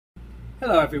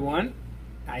Hello everyone.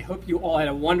 I hope you all had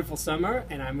a wonderful summer,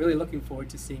 and I'm really looking forward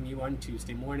to seeing you on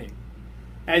Tuesday morning.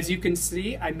 As you can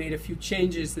see, I made a few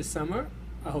changes this summer.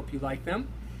 I hope you like them.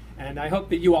 And I hope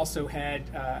that you also had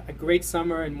a great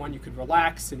summer and one you could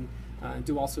relax and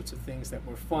do all sorts of things that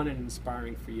were fun and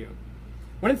inspiring for you.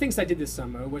 One of the things I did this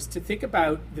summer was to think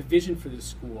about the vision for the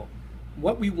school,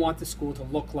 what we want the school to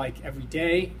look like every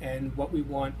day, and what we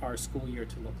want our school year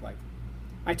to look like.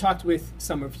 I talked with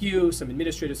some of you, some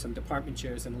administrators, some department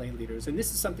chairs, and lay leaders, and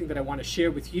this is something that I want to share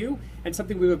with you and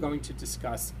something we were going to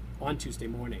discuss on Tuesday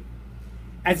morning.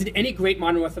 As in any great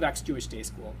modern Orthodox Jewish day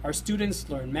school, our students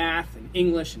learn math and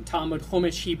English and Talmud,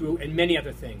 Chumash, Hebrew, and many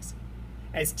other things.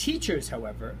 As teachers,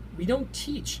 however, we don't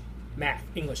teach math,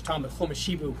 English, Talmud, Chumash,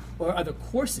 Hebrew, or other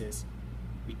courses.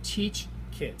 We teach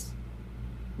kids.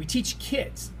 We teach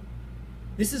kids.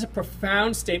 This is a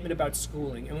profound statement about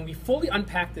schooling, and when we fully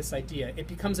unpack this idea, it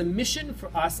becomes a mission for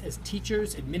us as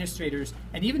teachers, administrators,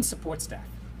 and even support staff.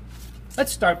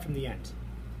 Let's start from the end.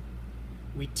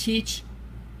 We teach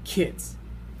kids.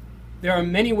 There are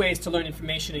many ways to learn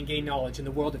information and gain knowledge in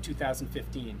the world of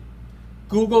 2015.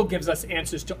 Google gives us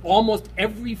answers to almost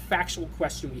every factual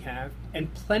question we have,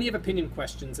 and plenty of opinion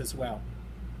questions as well.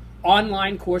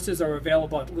 Online courses are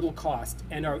available at little cost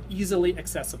and are easily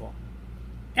accessible.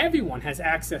 Everyone has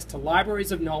access to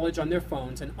libraries of knowledge on their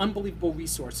phones, and unbelievable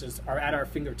resources are at our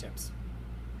fingertips.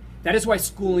 That is why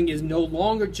schooling is no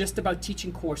longer just about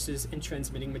teaching courses and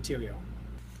transmitting material.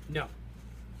 No.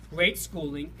 Great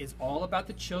schooling is all about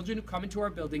the children who come into our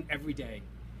building every day.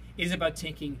 It is about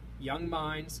taking young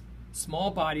minds,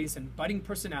 small bodies, and budding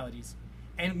personalities,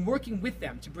 and working with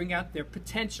them to bring out their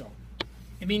potential.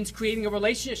 It means creating a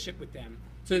relationship with them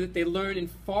so that they learn in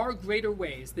far greater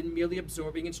ways than merely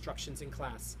absorbing instructions in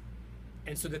class,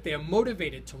 and so that they are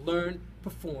motivated to learn,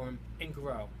 perform, and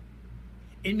grow.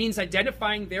 It means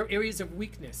identifying their areas of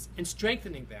weakness and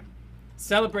strengthening them,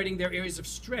 celebrating their areas of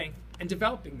strength and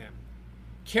developing them,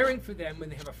 caring for them when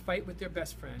they have a fight with their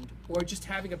best friend or just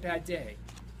having a bad day,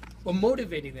 or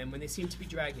motivating them when they seem to be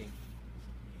dragging.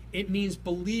 It means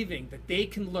believing that they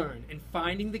can learn and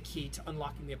finding the key to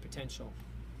unlocking their potential.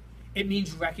 It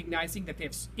means recognizing that they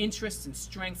have interests and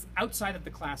strengths outside of the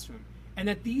classroom, and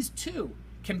that these too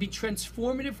can be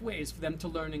transformative ways for them to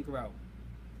learn and grow.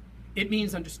 It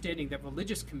means understanding that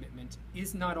religious commitment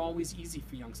is not always easy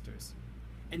for youngsters,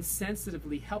 and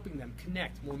sensitively helping them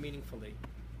connect more meaningfully.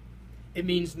 It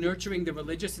means nurturing the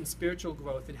religious and spiritual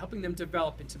growth and helping them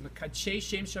develop into Mekadshei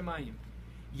Shem Shamayim,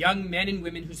 young men and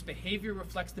women whose behavior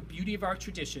reflects the beauty of our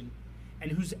tradition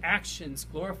and whose actions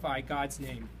glorify God's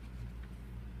name.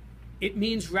 It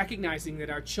means recognizing that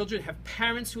our children have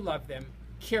parents who love them,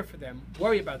 care for them,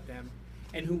 worry about them,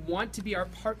 and who want to be our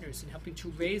partners in helping to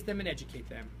raise them and educate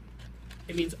them.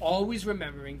 It means always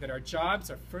remembering that our jobs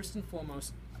are first and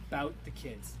foremost about the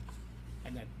kids,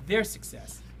 and that their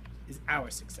success is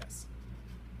our success.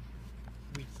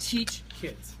 We teach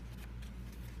kids.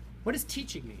 What does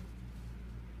teaching mean?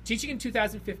 Teaching in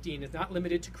 2015 is not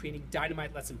limited to creating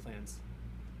dynamite lesson plans.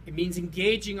 It means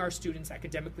engaging our students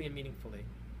academically and meaningfully.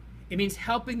 It means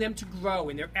helping them to grow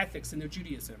in their ethics and their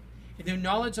Judaism, in their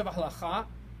knowledge of halakha,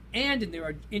 and in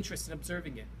their interest in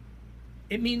observing it.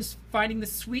 It means finding the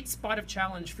sweet spot of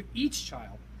challenge for each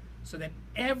child so that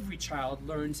every child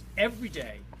learns every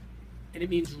day. And it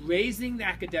means raising the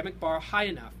academic bar high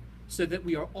enough so that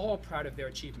we are all proud of their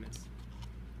achievements.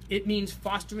 It means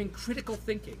fostering critical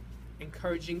thinking,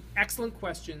 encouraging excellent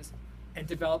questions, and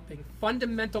developing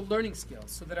fundamental learning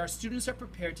skills so that our students are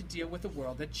prepared to deal with a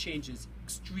world that changes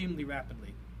extremely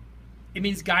rapidly. It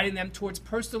means guiding them towards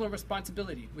personal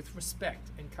responsibility with respect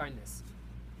and kindness.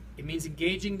 It means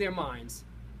engaging their minds,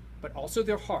 but also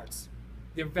their hearts,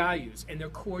 their values, and their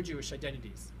core Jewish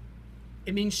identities.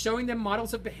 It means showing them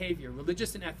models of behavior,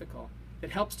 religious and ethical,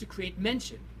 that helps to create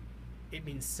mention. It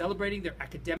means celebrating their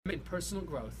academic and personal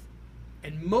growth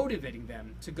and motivating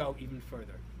them to go even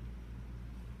further.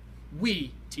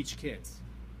 We teach kids.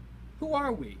 Who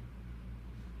are we?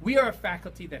 We are a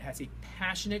faculty that has a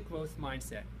passionate growth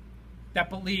mindset, that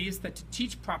believes that to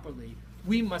teach properly,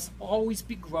 we must always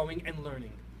be growing and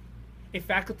learning. A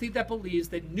faculty that believes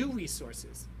that new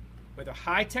resources, whether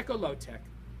high-tech or low-tech,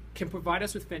 can provide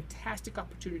us with fantastic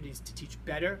opportunities to teach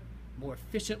better, more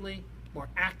efficiently, more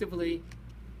actively,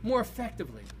 more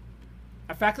effectively.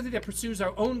 A faculty that pursues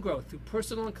our own growth through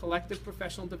personal and collective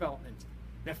professional development,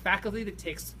 and a faculty that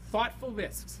takes thoughtful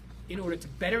risks in order to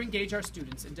better engage our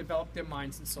students and develop their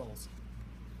minds and souls.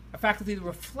 A faculty that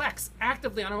reflects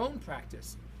actively on our own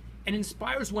practice and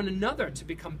inspires one another to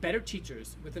become better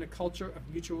teachers within a culture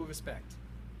of mutual respect.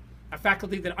 A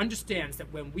faculty that understands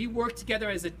that when we work together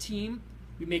as a team,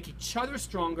 we make each other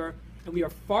stronger and we are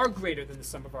far greater than the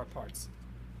sum of our parts.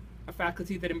 A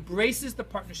faculty that embraces the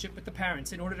partnership with the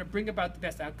parents in order to bring about the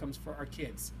best outcomes for our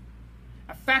kids.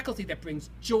 A faculty that brings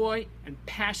joy and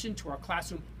passion to our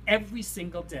classroom every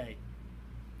single day.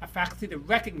 A faculty that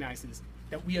recognizes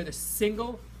that we are the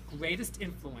single greatest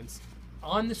influence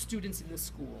on the students in the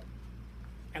school,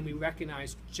 and we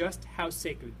recognize just how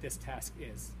sacred this task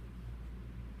is.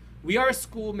 We are a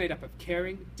school made up of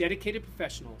caring, dedicated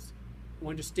professionals who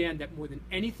understand that more than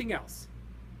anything else,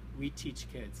 we teach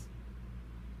kids.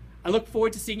 I look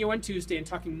forward to seeing you on Tuesday and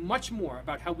talking much more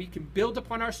about how we can build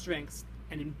upon our strengths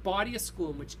and embody a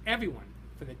school in which everyone,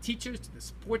 from the teachers to the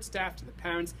support staff to the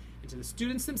parents and to the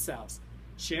students themselves,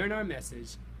 share in our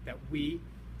message that we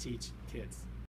teach kids.